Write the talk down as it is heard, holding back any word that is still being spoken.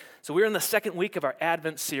So we're in the second week of our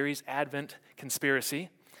Advent series, Advent Conspiracy.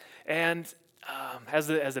 And as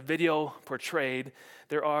the video portrayed,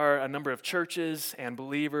 there are a number of churches and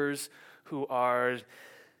believers who are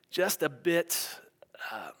just a bit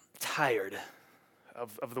tired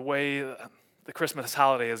of the way the Christmas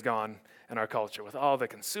holiday has gone in our culture, with all the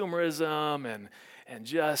consumerism and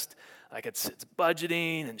just like it's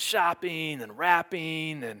budgeting and shopping and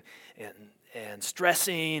wrapping and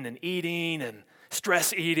stressing and eating and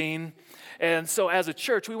stress eating. And so as a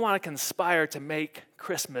church, we want to conspire to make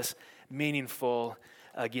Christmas meaningful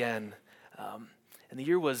again. And the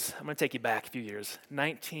year was, I'm going to take you back a few years,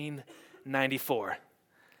 1994.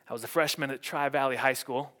 I was a freshman at Tri-Valley High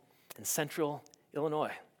School in Central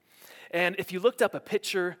Illinois. And if you looked up a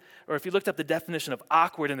picture, or if you looked up the definition of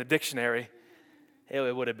awkward in the dictionary,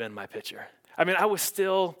 it would have been my picture. I mean, I was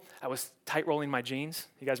tight rolling my jeans.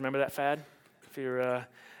 You guys remember that fad? If you're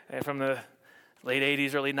from the late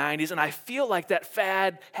 80s, early 90s. And I feel like that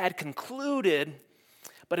fad had concluded,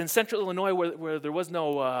 but in Central Illinois, where there was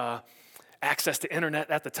no access to internet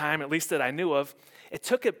at the time, at least that I knew of, it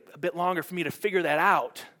took a bit longer for me to figure that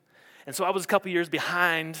out. And so I was a couple years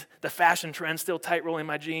behind the fashion trend, still tight rolling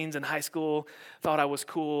my jeans in high school, thought I was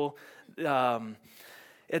cool. But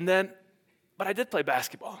I did play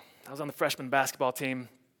basketball. I was on the freshman basketball team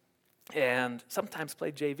and sometimes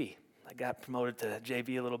played JV. I got promoted to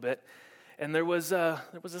JV a little bit. And there was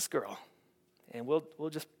this girl, and we'll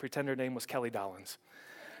just pretend her name was Kelly Dollins.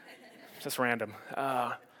 Just random.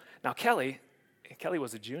 Now Kelly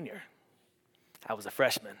was a junior. I was a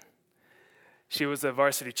freshman. She was a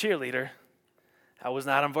varsity cheerleader. I was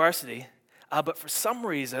not on varsity. But for some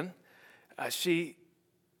reason, she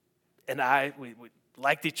and I, we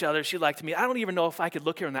liked each other. She liked me. I don't even know if I could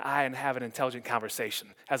look her in the eye and have an intelligent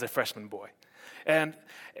conversation as a freshman boy. And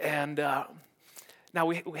now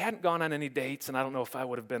we hadn't gone on any dates, and I don't know if I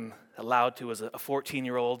would have been allowed to as a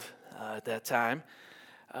 14-year-old at that time.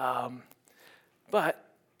 But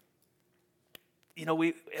you know,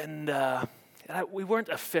 we weren't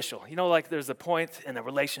official. You know, like there's a point in a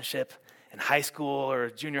relationship in high school or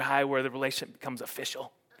junior high where the relationship becomes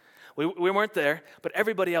official. We weren't there, but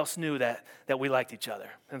everybody else knew that we liked each other.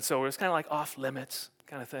 And so it was kind of like off limits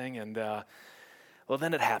kind of thing. And well,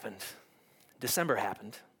 then it happened. December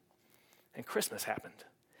happened, and Christmas happened.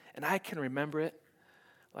 And I can remember it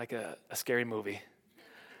like a scary movie.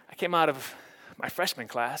 I came out of my freshman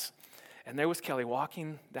class, and there was Kelly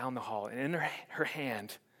walking down the hall, and in her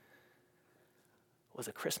hand was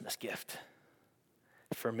a Christmas gift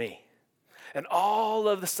for me. And all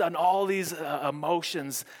of a sudden, all these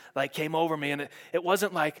emotions like came over me, and it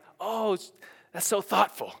wasn't like, oh, that's so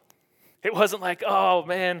thoughtful. It wasn't like, oh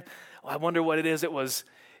man, I wonder what it is. It was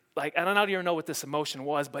like, I don't even know what this emotion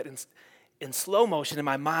was, but in slow motion in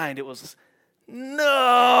my mind, it was,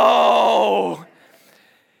 no,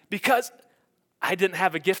 because I didn't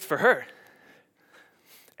have a gift for her.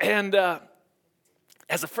 And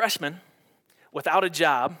as a freshman, without a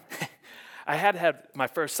job, I had my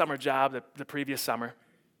first summer job the previous summer.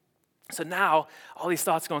 So now, all these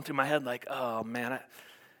thoughts going through my head like, oh man,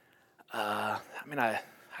 I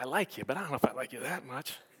like you, but I don't know if I like you that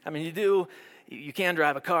much. I mean, you can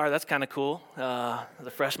drive a car, that's kind of cool.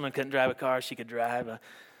 The freshman couldn't drive a car, she could drive.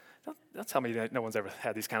 Don't tell me that no one's ever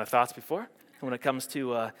had these kind of thoughts before when it comes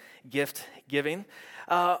to gift giving.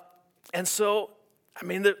 And so, I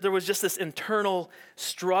mean, there was just this internal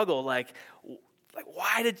struggle, like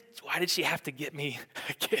why did she have to get me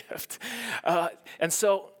a gift? And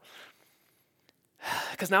so,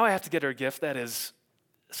 because now I have to get her a gift that is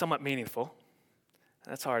somewhat meaningful.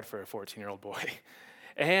 That's hard for a 14-year-old boy.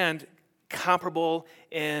 And comparable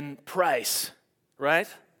in price, right?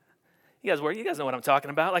 You guys know what I'm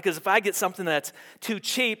talking about. Like, because if I get something that's too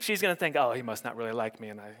cheap, she's going to think, oh, he must not really like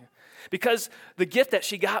me. Because the gift that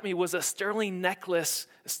she got me was a sterling necklace,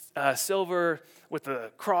 silver with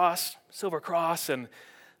a silver cross, and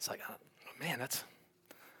it's like, oh, man, I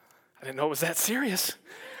didn't know it was that serious.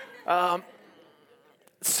 But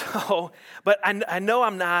I know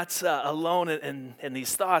I'm not alone in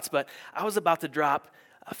these thoughts, but I was about to drop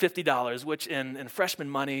 $50, which in freshman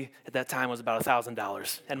money at that time was about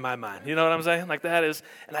 $1,000 in my mind. You know what I'm saying? Like that is,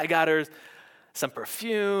 and I got her some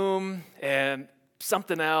perfume and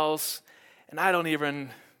something else, and I don't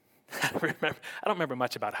remember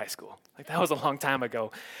much about high school. Like that was a long time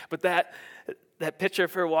ago. But that picture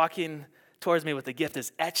of her walking towards me with the gift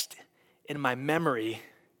is etched in my memory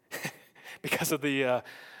because of the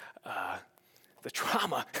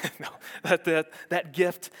trauma that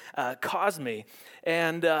gift caused me.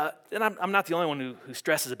 And I'm not the only one who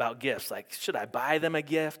stresses about gifts. Like, should I buy them a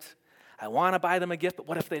gift? I want to buy them a gift, but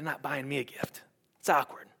what if they're not buying me a gift? It's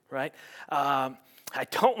awkward, right? I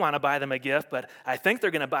don't want to buy them a gift, but I think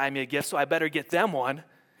they're going to buy me a gift, so I better get them one.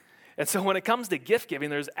 And so when it comes to gift giving,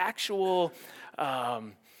 there's actual,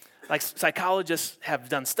 like psychologists have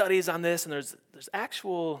done studies on this, and there's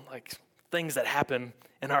actual like things that happen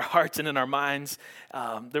in our hearts and in our minds.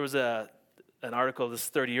 There was an article, this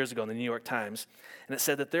 30 years ago in the New York Times, and it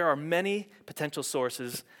said that there are many potential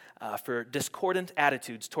sources for discordant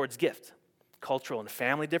attitudes towards gift. Cultural and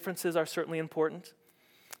family differences are certainly important.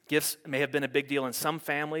 Gifts may have been a big deal in some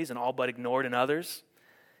families and all but ignored in others.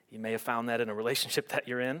 You may have found that in a relationship that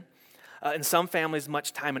you're in. In some families,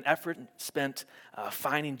 much time and effort spent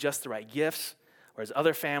finding just the right gifts, whereas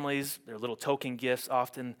other families, their little token gifts,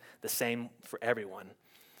 often the same for everyone.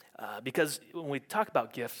 Because when we talk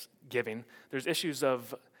about gifts giving, there's issues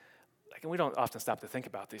of, like, and we don't often stop to think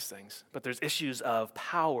about these things, but there's issues of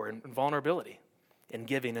power and vulnerability in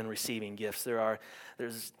giving and receiving gifts.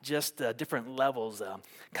 There's just different levels,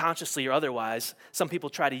 consciously or otherwise. Some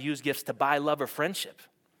people try to use gifts to buy love or friendship,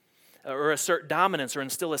 or assert dominance, or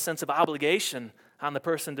instill a sense of obligation on the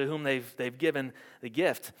person to whom they've given the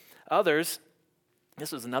gift. Others,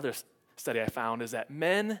 this was another study I found, is that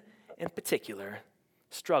men in particular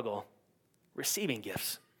struggle receiving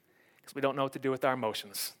gifts because we don't know what to do with our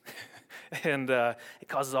emotions. And it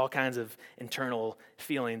causes all kinds of internal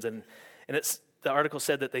feelings. And the article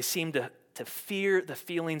said that they seem to fear the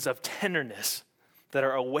feelings of tenderness that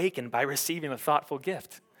are awakened by receiving a thoughtful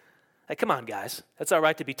gift. Like, come on, guys. It's all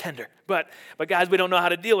right to be tender. But guys, we don't know how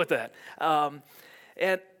to deal with that.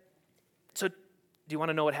 And so do you want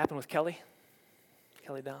to know what happened with Kelly?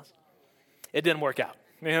 Kelly Dawes? It didn't work out.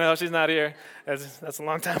 You know, she's not here. That's a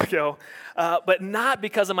long time ago. But not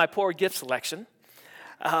because of my poor gift selection.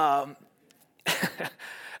 I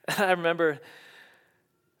remember,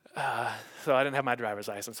 so I didn't have my driver's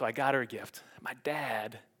license, so I got her a gift. My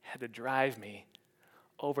dad had to drive me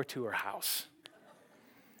over to her house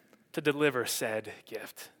to deliver said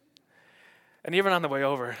gift. And even on the way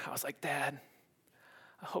over, I was like, Dad,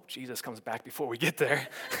 I hope Jesus comes back before we get there.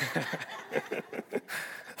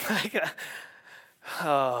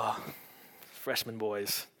 Freshman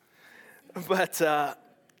boys. But,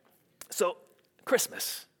 so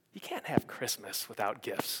Christmas. You can't have Christmas without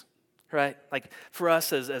gifts, right? Like for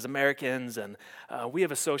us as Americans, and we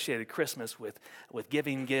have associated Christmas with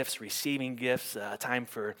giving gifts, receiving gifts, a time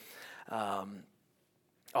for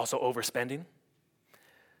also overspending.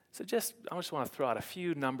 So I just want to throw out a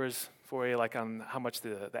few numbers for you, like on how much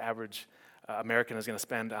the average American is going to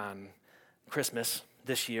spend on Christmas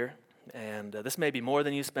this year. And this may be more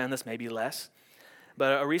than you spend, this may be less.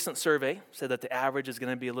 But a recent survey said that the average is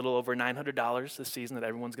going to be a little over $900 this season that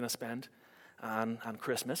everyone's going to spend on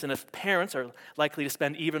Christmas. And if parents are likely to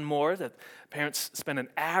spend even more, that parents spend an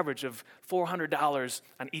average of $400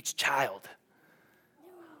 on each child.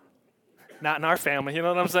 Not in our family, you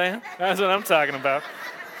know what I'm saying? That's what I'm talking about.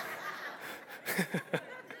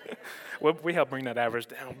 We help bring that average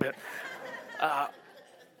down a bit.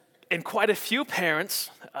 And quite a few parents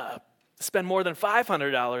spend more than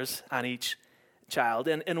 $500 on each child.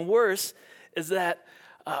 And worse is that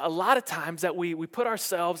a lot of times that we put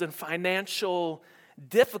ourselves in financial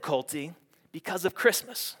difficulty because of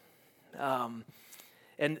Christmas.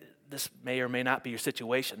 And this may or may not be your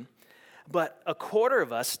situation, but a quarter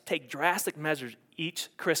of us take drastic measures each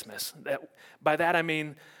Christmas. By that I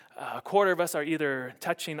mean a quarter of us are either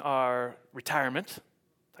touching our retirement,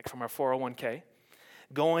 like from our 401k,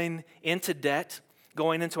 going into debt,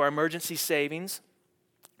 going into our emergency savings,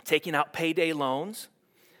 taking out payday loans.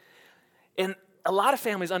 And a lot of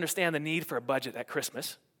families understand the need for a budget at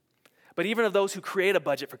Christmas. But even of those who create a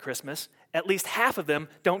budget for Christmas, at least half of them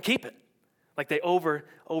don't keep it. Like they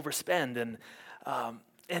overspend.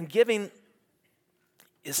 And giving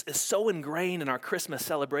is so ingrained in our Christmas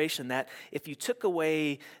celebration that if you took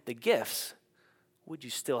away the gifts, would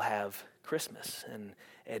you still have Christmas?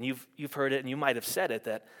 And you've heard it, and you might have said it,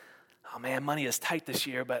 that, oh man, money is tight this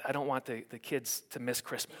year, but I don't want the kids to miss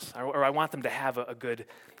Christmas. Or I want them to have a good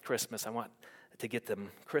Christmas. I want to get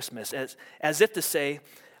them Christmas. As if to say,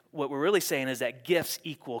 what we're really saying is that gifts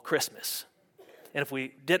equal Christmas. And if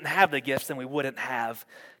we didn't have the gifts, then we wouldn't have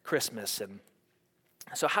Christmas. And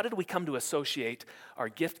so how did we come to associate our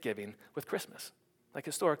gift giving with Christmas? Like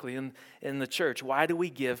historically in the church, why do we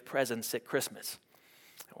give presents at Christmas?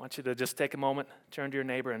 I want you to just take a moment, turn to your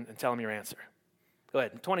neighbor, and tell them your answer. Go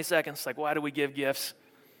ahead, in 20 seconds, like, why do we give gifts?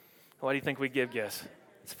 Why do you think we give gifts?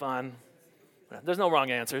 It's fun. There's no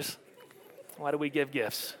wrong answers. Why do we give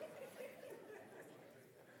gifts?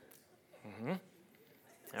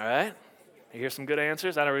 All right. You hear some good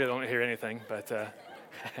answers? I really don't hear anything, but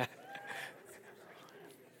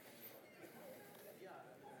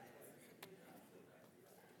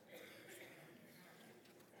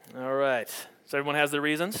So everyone has their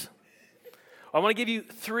reasons? I want to give you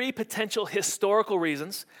 3 potential historical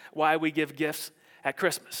reasons why we give gifts at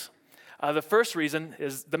Christmas. The first reason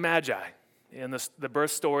is the Magi. In the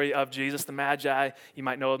birth story of Jesus, the Magi, you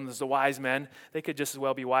might know them as the wise men. They could just as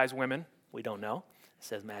well be wise women. We don't know. It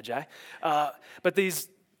says Magi. But these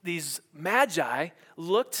Magi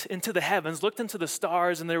looked into the heavens, looked into the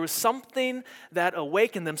stars, and there was something that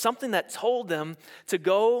awakened them, something that told them to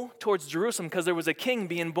go towards Jerusalem because there was a king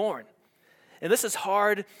being born. And this is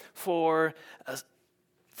hard for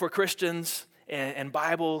Christians and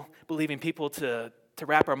Bible-believing people to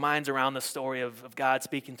wrap our minds around the story of God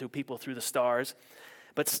speaking to people through the stars.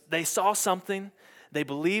 But they saw something, they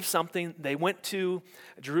believed something, they went to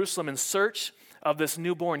Jerusalem in search of this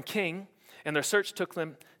newborn king, and their search took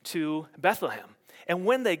them to Bethlehem. And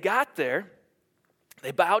when they got there,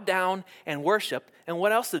 they bowed down and worshiped, and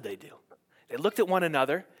what else did they do? They looked at one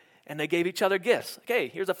another, and they gave each other gifts. Okay,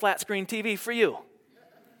 here's a flat screen TV for you.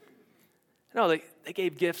 No, they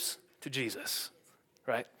gave gifts to Jesus,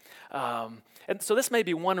 right? And so this may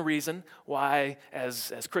be one reason why,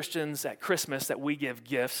 as Christians at Christmas, that we give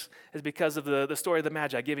gifts, is because of the story of the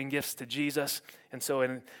Magi giving gifts to Jesus. And so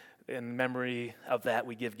in memory of that,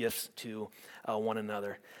 we give gifts to one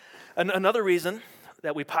another. Another reason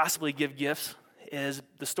that we possibly give gifts is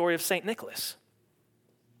the story of St. Nicholas.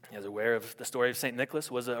 You guys are aware of the story of St.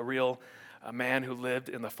 Nicholas? Was a man who lived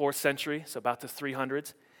in the 4th century, so about the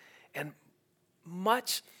 300s. And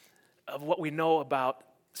much of what we know about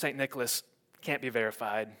St. Nicholas can't be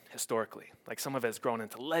verified historically. Like some of it has grown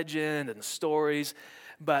into legend and stories.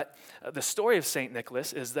 But the story of St.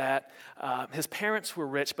 Nicholas is that his parents were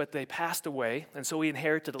rich, but they passed away, and so he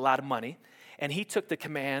inherited a lot of money. And he took the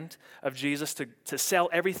command of Jesus to sell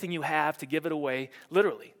everything you have, to give it away,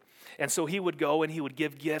 literally. And so he would go and he would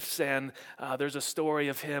give gifts, and there's a story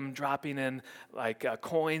of him dropping in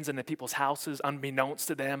coins into people's houses, unbeknownst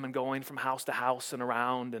to them, and going from house to house and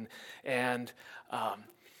around. And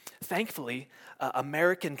thankfully,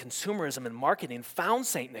 American consumerism and marketing found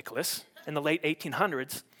St. Nicholas in the late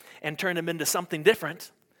 1800s and turned him into something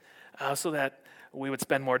different so that we would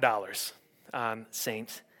spend more dollars on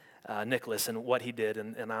St. Nicholas and what he did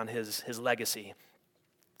and on his legacy.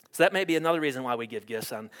 So that may be another reason why we give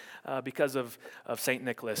gifts because of St.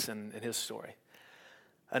 Nicholas and his story.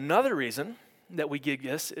 Another reason that we give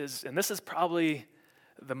gifts is, and this is probably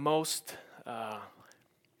the most, I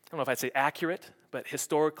don't know if I'd say accurate, but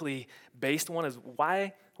historically based one, is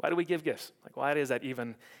why do we give gifts? Like, why is that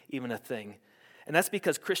even a thing? And that's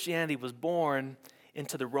because Christianity was born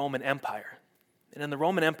into the Roman Empire. And in the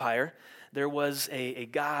Roman Empire, there was a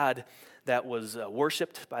god that was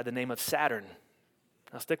worshipped by the name of Saturn.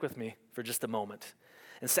 Now stick with me for just a moment.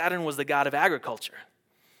 And Saturn was the god of agriculture.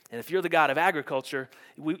 And if you're the god of agriculture,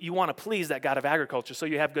 you want to please that god of agriculture so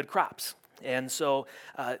you have good crops. And so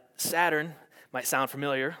Saturn might sound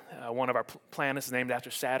familiar. One of our planets is named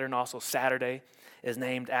after Saturn. Also Saturday is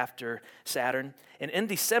named after Saturn. And in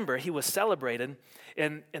December, he was celebrated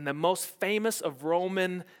in the most famous of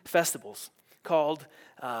Roman festivals called,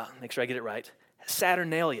 make sure I get it right,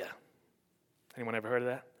 Saturnalia. Anyone ever heard of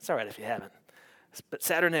that? It's all right if you haven't. But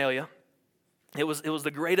Saturnalia, it was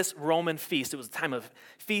the greatest Roman feast. It was a time of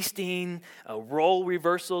feasting, role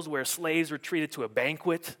reversals where slaves were treated to a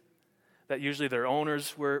banquet that usually their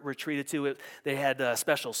owners were treated to. They had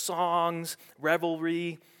special songs,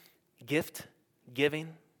 revelry, gift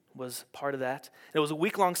giving was part of that. It was a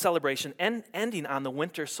week-long celebration ending on the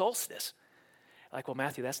winter solstice. Like, well,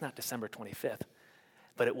 Matthew, that's not December 25th.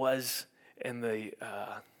 But it was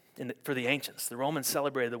for the ancients. The Romans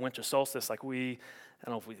celebrated the winter solstice like I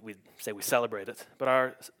don't know if we'd say we celebrate it, but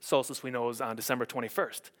our solstice we know is on December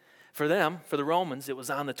 21st. For them, for the Romans, it was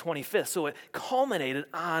on the 25th. So it culminated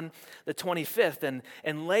on the 25th.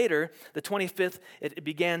 And later, the 25th, it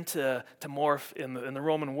began to morph in the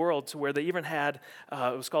Roman world to where they even had,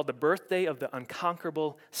 it was called the birthday of the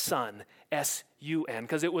unconquerable sun, S-U-N,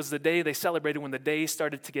 because it was the day they celebrated when the days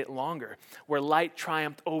started to get longer, where light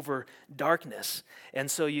triumphed over darkness. And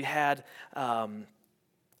so you had,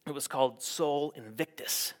 it was called Sol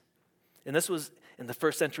Invictus. And this was in the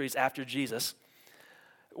first centuries after Jesus,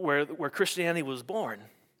 where Christianity was born.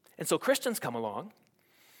 And so Christians come along,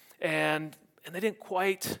 and they didn't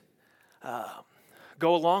quite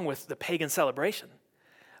go along with the pagan celebration.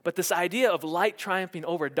 But this idea of light triumphing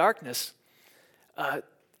over darkness,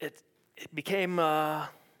 it became an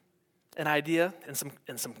idea in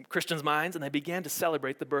some Christians' minds, and they began to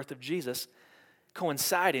celebrate the birth of Jesus,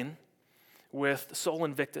 coinciding with Sol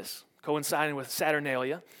Invictus, coinciding with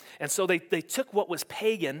Saturnalia. And so they took what was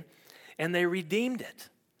pagan and they redeemed it.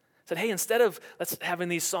 Said, hey, instead of let's having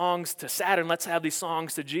these songs to Saturn, let's have these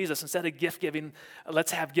songs to Jesus. Instead of gift giving,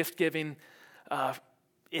 let's have gift giving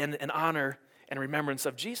in honor and remembrance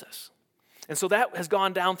of Jesus. And so that has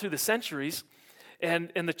gone down through the centuries, and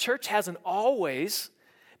the church hasn't always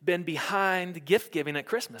been behind gift giving at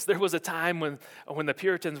Christmas. There was a time when the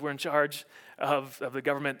Puritans were in charge of the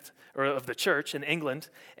government or of the church in England,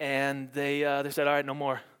 and they said, all right, no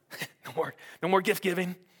more gift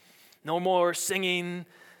giving, no more singing,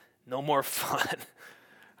 no more fun.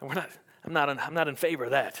 I'm not in favor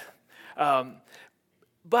of that.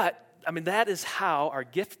 But I mean, that is how our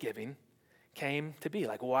gift giving came to be,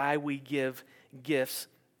 like why we give gifts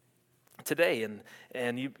today.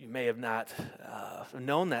 And you may have not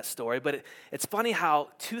known that story, but it's funny how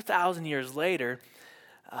 2,000 years later,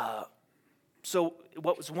 so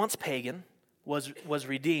what was once pagan was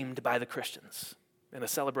redeemed by the Christians in a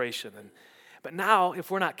celebration. But now,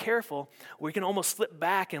 if we're not careful, we can almost slip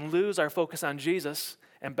back and lose our focus on Jesus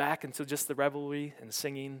and back into just the revelry and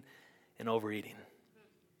singing and overeating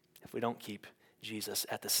if we don't keep Jesus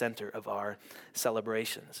at the center of our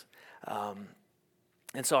celebrations.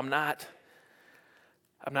 And so I'm not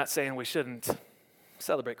saying we shouldn't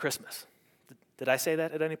celebrate Christmas. Did I say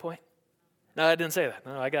that at any point? No, I didn't say that.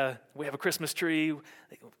 No, we have a Christmas tree.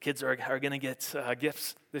 Kids are going to get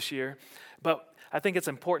gifts this year. But I think it's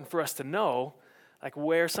important for us to know like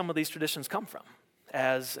where some of these traditions come from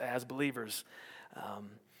as believers,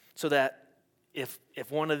 so that if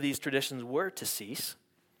one of these traditions were to cease,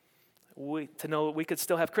 to know we could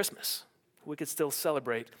still have Christmas. We could still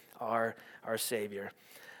celebrate our Savior.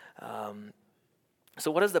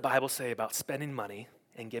 So what does the Bible say about spending money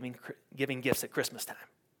and giving gifts at Christmas time?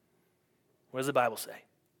 What does the Bible say?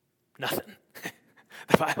 Nothing.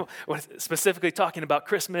 The Bible, specifically talking about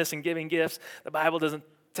Christmas and giving gifts, the Bible doesn't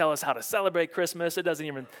tell us how to celebrate Christmas. It doesn't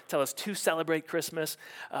even tell us to celebrate Christmas.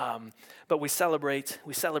 But we celebrate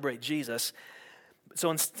Jesus. So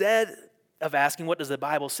instead of asking, what does the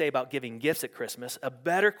Bible say about giving gifts at Christmas, a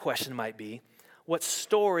better question might be, what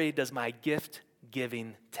story does my gift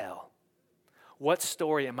giving tell? What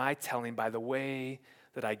story am I telling by the way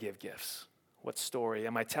that I give gifts? What story?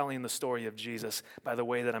 Am I telling the story of Jesus by the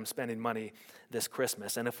way that I'm spending money this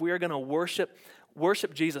Christmas? And if we are going to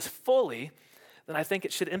worship Jesus fully, then I think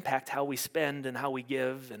it should impact how we spend and how we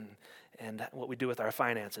give and what we do with our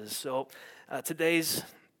finances. So today's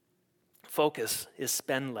focus is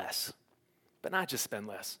spend less, but not just spend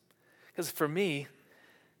less. Because for me,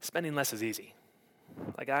 spending less is easy.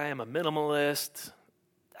 Like I am a minimalist.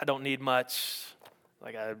 I don't need much.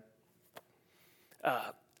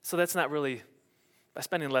 So that's not really, by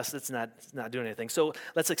spending less, it's not doing anything. So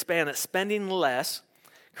let's expand it. Spending less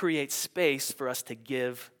creates space for us to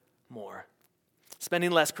give more.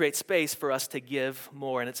 Spending less creates space for us to give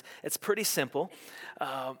more. And it's pretty simple,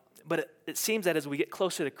 but it seems that as we get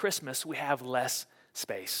closer to Christmas, we have less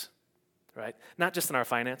space, right? Not just in our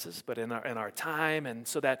finances, but in our time. And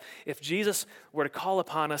so that if Jesus were to call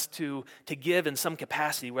upon us to give in some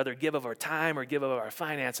capacity, whether give of our time or give of our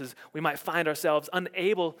finances, we might find ourselves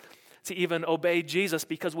unable to even obey Jesus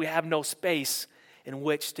because we have no space in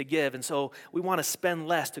which to give. And so we want to spend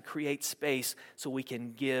less to create space so we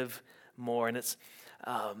can give more. And it's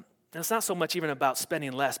not so much even about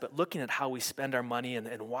spending less, but looking at how we spend our money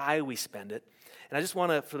and why we spend it. And I just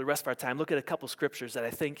want to, for the rest of our time, look at a couple scriptures that I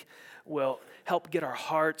think will help get our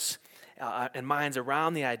hearts and minds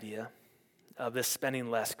around the idea of this spending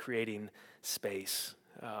less, creating space.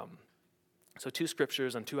 So 2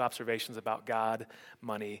 scriptures and 2 observations about God,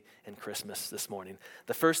 money, and Christmas this morning.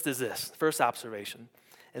 The first is this. The first observation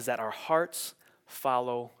is that our hearts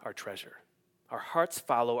follow our treasure. Our hearts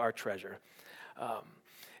follow our treasure.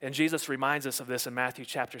 And Jesus reminds us of this in Matthew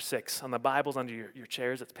chapter 6. On the Bibles under your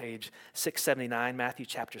chairs, it's page 679, Matthew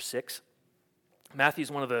chapter 6. Matthew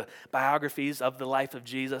is one of the biographies of the life of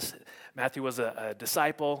Jesus. Matthew was a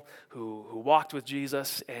disciple who walked with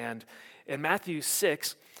Jesus. And in Matthew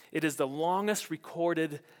 6, it is the longest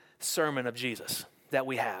recorded sermon of Jesus that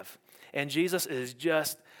we have. And Jesus is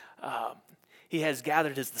just, he has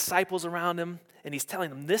gathered his disciples around him, and he's telling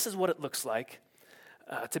them, this is what it looks like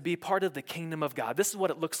to be part of the kingdom of God. This is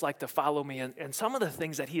what it looks like to follow me. And some of the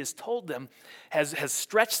things that he has told them has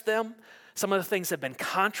stretched them. Some of the things have been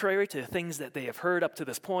contrary to the things that they have heard up to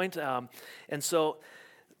this point. And so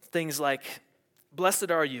things like,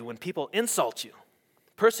 blessed are you when people insult you,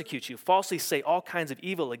 persecute you, falsely say all kinds of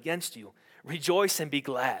evil against you. Rejoice and be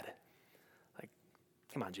glad. Like,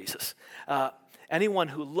 come on, Jesus. Anyone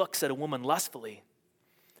who looks at a woman lustfully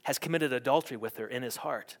has committed adultery with her in his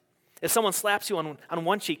heart. If someone slaps you on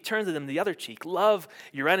one cheek, turn to them the other cheek. Love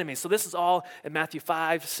your enemies. So this is all in Matthew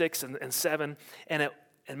 5, 6, and 7. And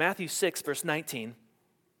in Matthew 6, verse 19,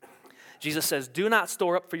 Jesus says, "Do not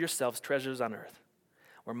store up for yourselves treasures on earth,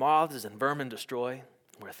 where moths and vermin destroy,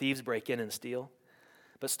 where thieves break in and steal.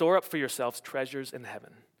 But store up for yourselves treasures in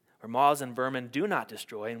heaven, where moths and vermin do not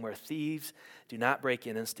destroy, and where thieves do not break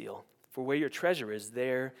in and steal. For where your treasure is,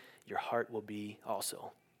 there your heart will be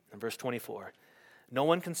also." In verse 24, "No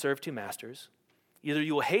one can serve two masters. Either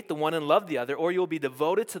you will hate the one and love the other, or you will be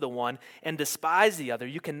devoted to the one and despise the other.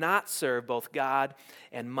 You cannot serve both God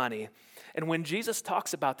and money." And when Jesus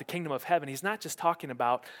talks about the kingdom of heaven, he's not just talking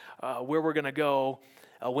about where we're going to go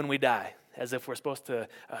when we die, as if we're supposed to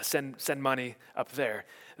send money up there.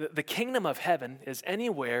 The kingdom of heaven is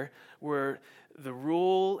anywhere where the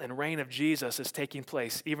rule and reign of Jesus is taking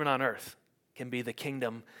place, even on earth. Can be the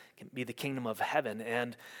kingdom of heaven.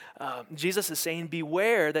 And Jesus is saying,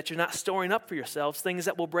 beware that you're not storing up for yourselves things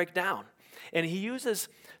that will break down. And he uses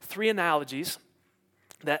three analogies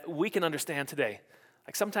that we can understand today.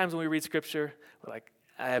 Like sometimes when we read scripture, we're like,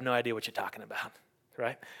 I have no idea what you're talking about,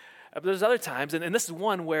 right? But there's other times, and this is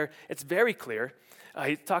one where it's very clear.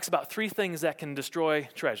 He talks about three things that can destroy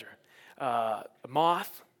treasure. A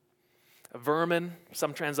moth, a vermin,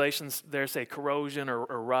 some translations there say corrosion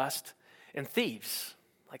or rust, and thieves.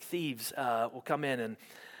 Like thieves will come in and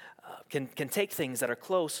can take things that are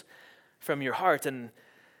close from your heart. And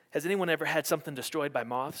has anyone ever had something destroyed by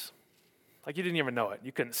moths? Like you didn't even know it.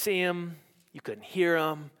 You couldn't see them. You couldn't hear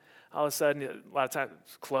them. All of a sudden, a lot of times,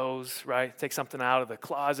 clothes, right? Take something out of the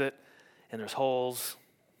closet, and there's holes,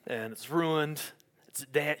 and it's ruined.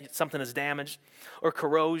 Something is damaged. Or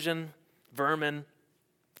corrosion, vermin.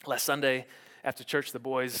 Last Sunday, after church, the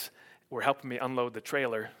boys were helping me unload the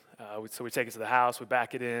trailer. So we take it to the house, we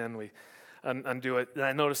back it in, we undo it, and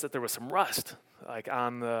I noticed that there was some rust, like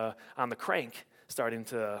on the crank, starting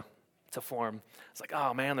to form. It's like,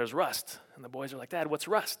 oh man, there's rust. And the boys are like, Dad, what's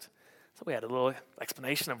rust? So we had a little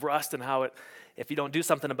explanation of rust and how if you don't do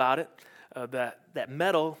something about it, that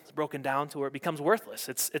metal is broken down to where it becomes worthless.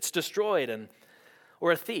 It's destroyed.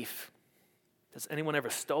 Or a thief. Has anyone ever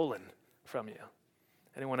stolen from you?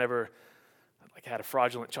 Anyone ever had a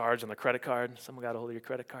fraudulent charge on the credit card? Someone got a hold of your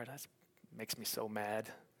credit card? That makes me so mad.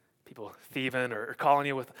 People thieving or calling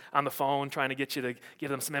you on the phone, trying to get you to give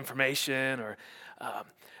them some information. Or I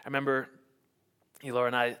remember Laura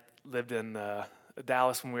and I lived in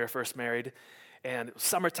Dallas when we were first married, and it was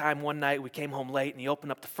summertime one night. We came home late, and you open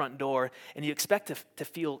up the front door, and you expect to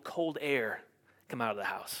feel cold air come out of the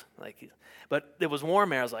house. But it was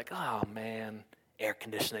warm air. I was like, oh man, air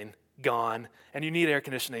conditioning gone, and you need air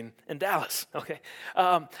conditioning in Dallas, okay?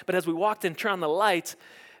 But as we walked in, turned on the light,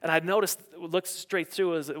 and I noticed, looked straight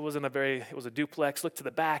through, it was a duplex, looked to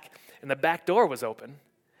the back, and the back door was open.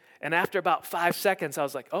 And after about 5 seconds, I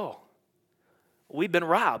was like, oh, we've been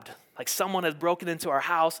robbed. Like someone has broken into our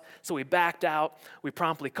house, so we backed out. We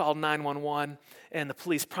promptly called 911, and the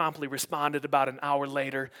police promptly responded about an hour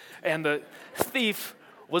later, and the thief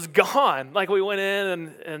was gone. Like we went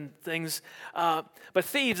in and things, but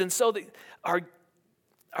thieves. And so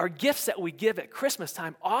our gifts that we give at Christmas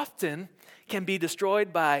time often can be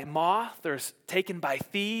destroyed by moth or taken by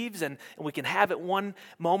thieves, and we can have it one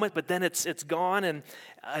moment, but then it's gone.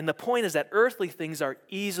 And the point is that earthly things are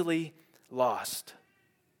easily lost.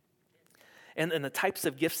 And the types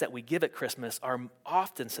of gifts that we give at Christmas are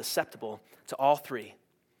often susceptible to all three.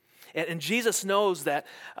 And Jesus knows that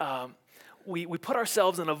we put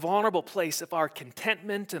ourselves in a vulnerable place if our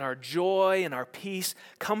contentment and our joy and our peace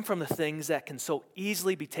come from the things that can so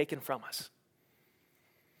easily be taken from us.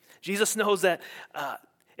 Jesus knows that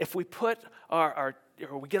if we put or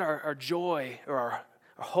we get our joy or our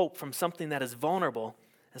hope from something that is vulnerable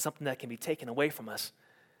and something that can be taken away from us,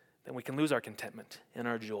 then we can lose our contentment and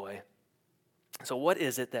our joy. So what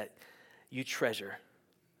is it that you treasure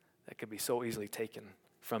that could be so easily taken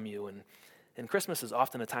from you? And Christmas is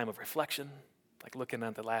often a time of reflection, like looking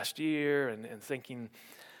at the last year and thinking,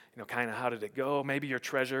 kind of how did it go? Maybe your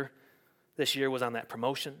treasure this year was on that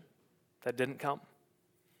promotion that didn't come.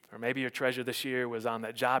 Or maybe your treasure this year was on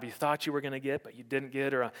that job you thought you were going to get, but you didn't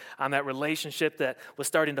get, or on that relationship that was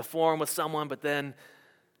starting to form with someone, but then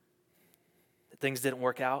things didn't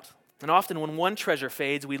work out. And often when one treasure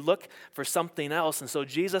fades, we look for something else. And so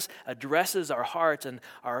Jesus addresses our heart, and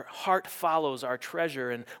our heart follows our treasure.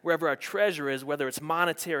 And wherever our treasure is, whether it's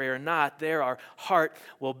monetary or not, there our heart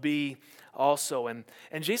will be also. And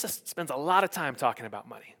Jesus spends a lot of time talking about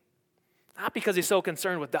money. Not because he's so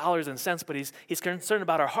concerned with dollars and cents, but he's concerned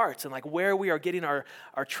about our hearts and like where we are getting our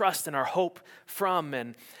trust and our hope from.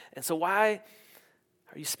 And so why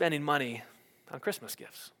are you spending money on Christmas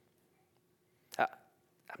gifts?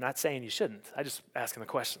 I'm not saying you shouldn't. I'm just asking the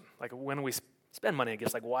question. Like when we spend money on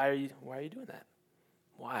gifts, like why are you doing that?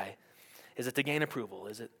 Is it to gain approval?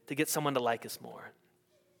 Is it to get someone to like us more?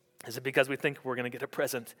 Is it because we think we're going to get a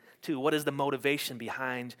present too? What is the motivation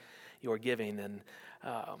behind your giving? And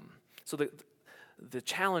so the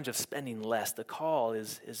challenge of spending less, the call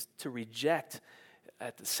is to reject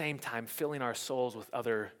at the same time filling our souls with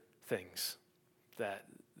other things that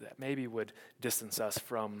maybe would distance us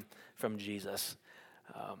from Jesus.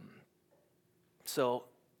 So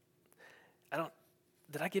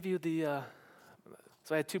did I give you the,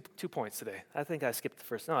 so I had two points today. I think I skipped the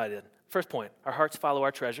first, no I did. First point, our hearts follow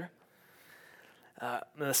our treasure. And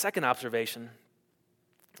the second observation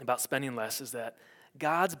about spending less is that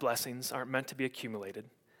God's blessings aren't meant to be accumulated,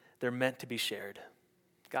 they're meant to be shared.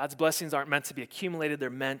 God's blessings aren't meant to be accumulated, they're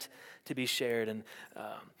meant to be shared. And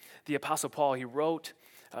the Apostle Paul, he wrote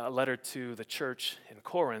a letter to the church in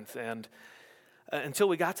Corinth, and until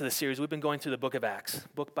we got to this series, we've been going through the book of Acts,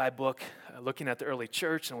 book by book, looking at the early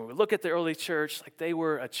church. And when we look at the early church, like they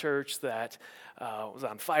were a church that was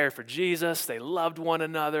on fire for Jesus. They loved one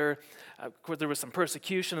another. Of course, there was some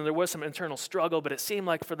persecution and there was some internal struggle, but it seemed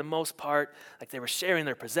like for the most part, like they were sharing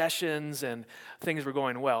their possessions and things were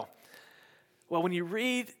going well. Well, when you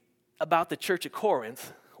read about the church at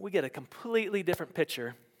Corinth, we get a completely different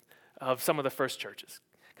picture of some of the first churches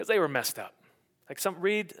because they were messed up. Like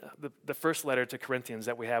read the first letter to Corinthians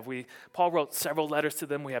that we have. Paul wrote several letters to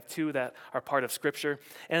them. We have 2 that are part of Scripture.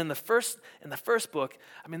 And in the first book,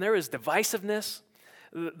 I mean, there is divisiveness.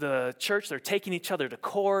 The church, they're taking each other to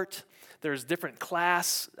court. There's different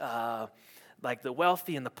class, like the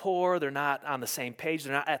wealthy and the poor. They're not on the same page.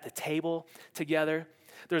 They're not at the table together.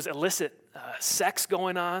 There's illicit sex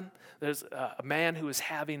going on. There's a man who is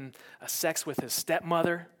having sex with his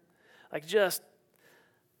stepmother.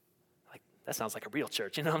 That sounds like a real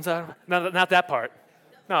church, you know what I'm talking? Not that part.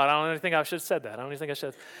 No, I don't even think I should have said that. I don't even think I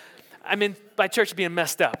should. I mean, by church being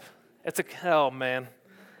messed up. Oh man.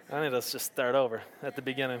 I need to just start over at the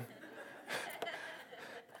beginning.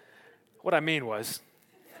 What I mean was,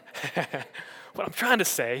 what I'm trying to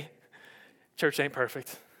say, church ain't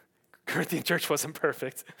perfect. Corinthian church wasn't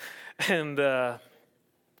perfect. And I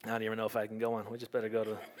don't even know if I can go on. We just better go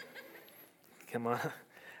to, come on.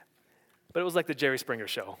 But it was like the Jerry Springer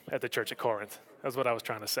show at the church at Corinth. That's what I was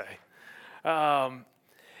trying to say. And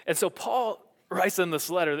so Paul writes in this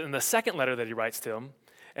letter, in the second letter that he writes to them,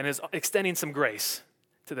 and is extending some grace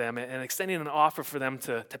to them and extending an offer for them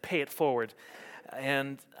to pay it forward.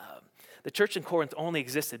 And the church in Corinth only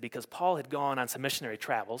existed because Paul had gone on some missionary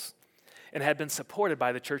travels and had been supported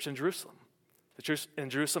by the church in Jerusalem. The church in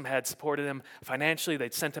Jerusalem had supported him financially.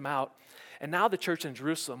 They'd sent him out. And now the church in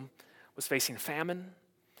Jerusalem was facing famine,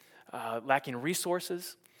 lacking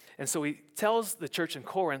resources. And so he tells the church in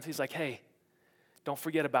Corinth, he's like, hey, don't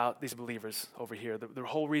forget about these believers over here. The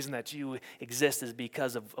whole reason that you exist is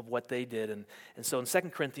because of what they did. And so in 2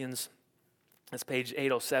 Corinthians, that's page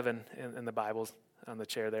 807 in the Bibles on the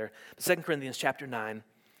chair there. 2 Corinthians chapter 9,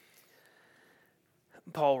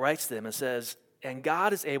 Paul writes to them and says, and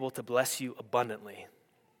God is able to bless you abundantly,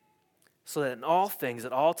 so that in all things,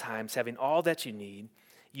 at all times, having all that you need,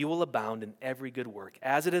 you will abound in every good work.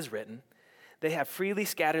 As it is written, they have freely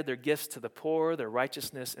scattered their gifts to the poor, their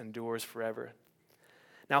righteousness endures forever.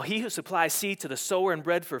 Now he who supplies seed to the sower and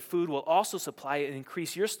bread for food will also supply and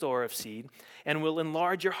increase your store of seed and will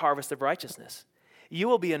enlarge your harvest of righteousness. You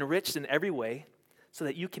will be enriched in every way so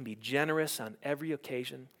that you can be generous on every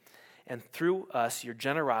occasion, and through us your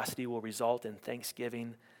generosity will result in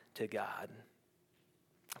thanksgiving to God.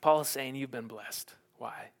 Paul is saying you've been blessed.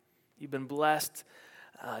 Why? You've been blessed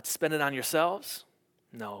to spend it on yourselves?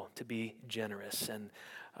 No, to be generous. And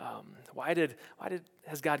why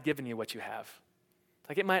has God given you what you have?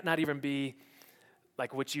 Like it might not even be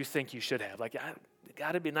like what you think you should have. Like, God,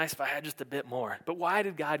 it'd be nice if I had just a bit more. But why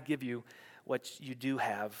did God give you what you do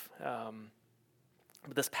have?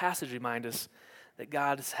 But this passage reminds us that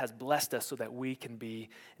God has blessed us so that we can be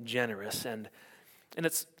generous. And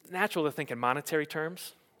it's natural to think in monetary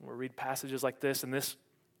terms. We'll read passages like this, and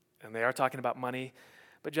they are talking about money.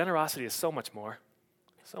 But generosity is so much more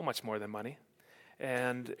than money.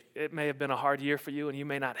 And it may have been a hard year for you, and you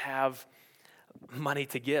may not have money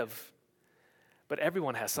to give. But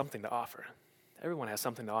everyone has something to offer. Everyone has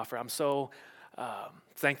something to offer. I'm so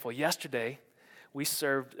thankful. Yesterday, we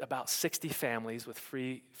served about 60 families with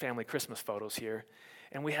free family Christmas photos here.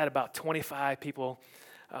 And we had about 25 people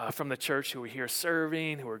from the church who were here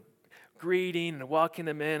serving, who were greeting and welcoming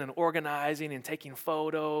them in and organizing and taking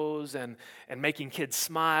photos and making kids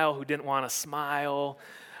smile who didn't want to smile,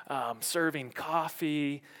 serving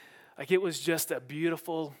coffee. Like it was just a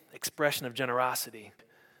beautiful expression of generosity.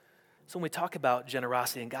 So when we talk about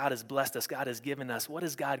generosity and God has blessed us, God has given us, what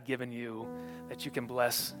has God given you that you can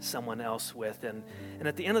bless someone else with? And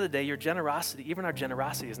at the end of the day, your generosity, even our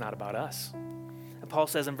generosity, is not about us. And Paul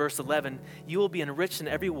says in verse 11, you will be enriched in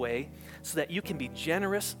every way so that you can be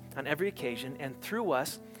generous on every occasion, and through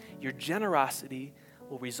us, your generosity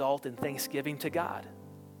will result in thanksgiving to God.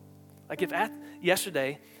 Like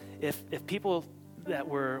yesterday, if people that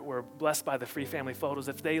were blessed by the free family photos,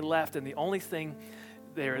 if they left and the only thing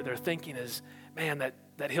they're thinking is, man,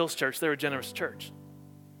 that Hills Church, they're a generous church.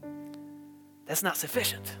 That's not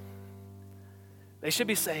sufficient. They should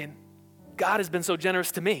be saying, God has been so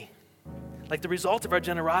generous to me. Like the result of our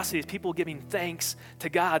generosity is people giving thanks to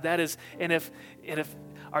God. That is, and if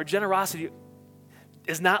our generosity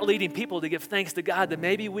is not leading people to give thanks to God, then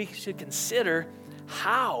maybe we should consider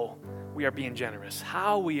how we are being generous,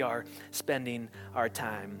 how we are spending our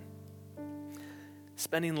time.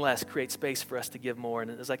 Spending less creates space for us to give more. And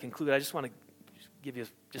as I conclude, I just want to give you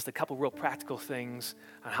just a couple real practical things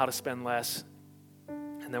on how to spend less.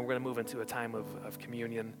 And then we're going to move into a time of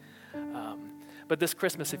communion. But this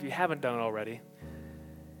Christmas, if you haven't done it already,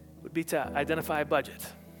 would be to identify a budget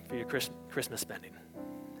for your Christmas spending.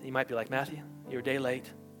 You might be like, Matthew, you're a day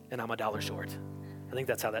late and I'm $1 short. I think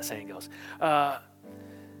that's how that saying goes.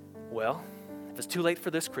 Well, if it's too late for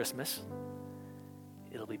this Christmas,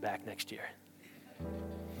 it'll be back next year.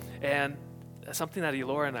 And something that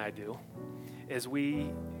Elora and I do is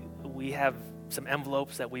we have some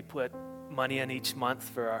envelopes that we put money in each month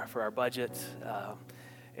for our budget,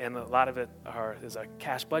 and a lot of it is a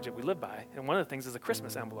cash budget we live by. And one of the things is a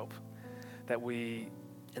Christmas envelope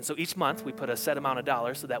and so each month we put a set amount of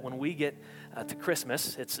dollars so that when we get to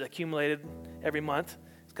Christmas, it's accumulated every month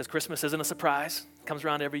because Christmas isn't a surprise; it comes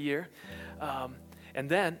around every year, and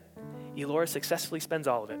then Elora successfully spends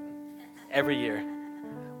all of it every year.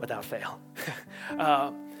 Without fail.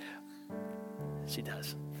 She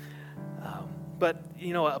does. But,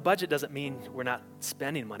 a budget doesn't mean we're not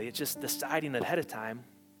spending money. It's just deciding ahead of time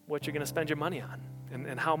what you're going to spend your money on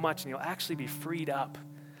and how much. And you'll actually be freed up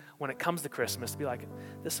when it comes to Christmas to be like,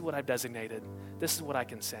 this is what I've designated. This is what I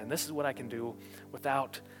can send. This is what I can do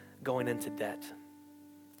without going into debt.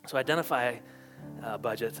 So identify a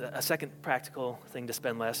budget. A second practical thing to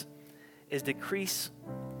spend less is decrease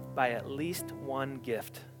by at least one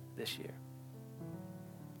gift this year.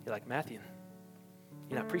 You're like, Matthew,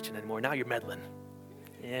 you're not preaching anymore. Now you're meddling.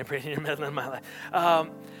 Yeah, you're meddling in my life.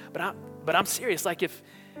 But I'm serious. Like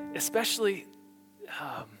especially,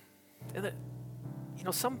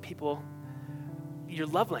 some people, your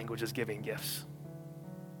love language is giving gifts.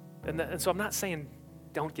 And so I'm not saying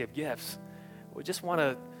don't give gifts. We just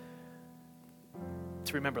want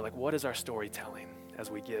to remember, like, what is our storytelling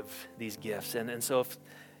as we give these gifts? And so if,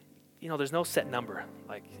 there's no set number.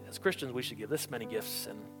 Like, as Christians, we should give this many gifts,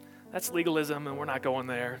 and that's legalism, and we're not going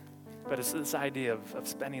there. But it's this idea of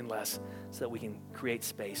spending less so that we can create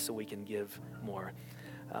space so we can give more.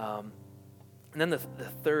 And then the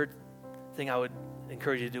third thing I would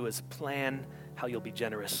encourage you to do is plan how you'll be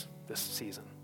generous this season.